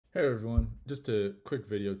Hey everyone, just a quick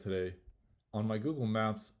video today. On my Google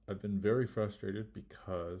Maps, I've been very frustrated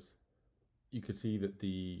because you could see that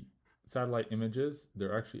the satellite images,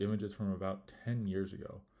 they're actually images from about 10 years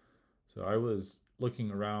ago. So I was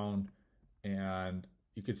looking around and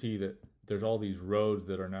you could see that there's all these roads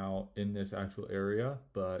that are now in this actual area,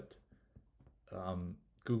 but um,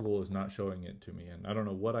 Google is not showing it to me. And I don't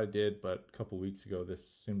know what I did, but a couple weeks ago, this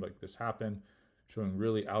seemed like this happened, showing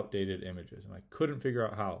really outdated images. And I couldn't figure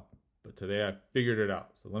out how, but today I figured it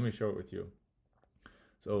out. So let me show it with you.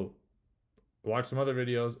 So watch some other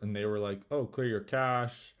videos and they were like, oh, clear your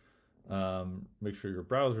cache, make sure your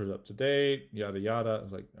browser is up to date, yada yada. I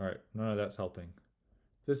was like, all right, none of that's helping.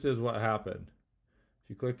 This is what happened. If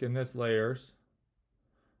you click in this layers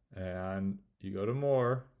and you go to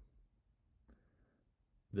more,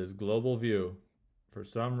 this global view, for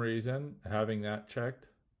some reason, having that checked,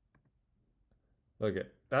 look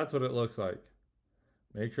at that's what it looks like.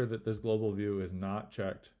 Make sure that this global view is not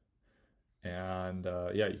checked. And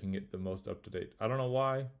yeah, you can get the most up to date. I don't know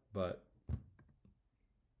why, but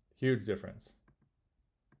huge difference.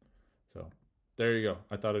 So there you go.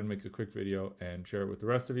 I thought I'd make a quick video and share it with the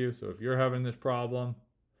rest of you. So if you're having this problem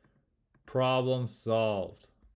solved.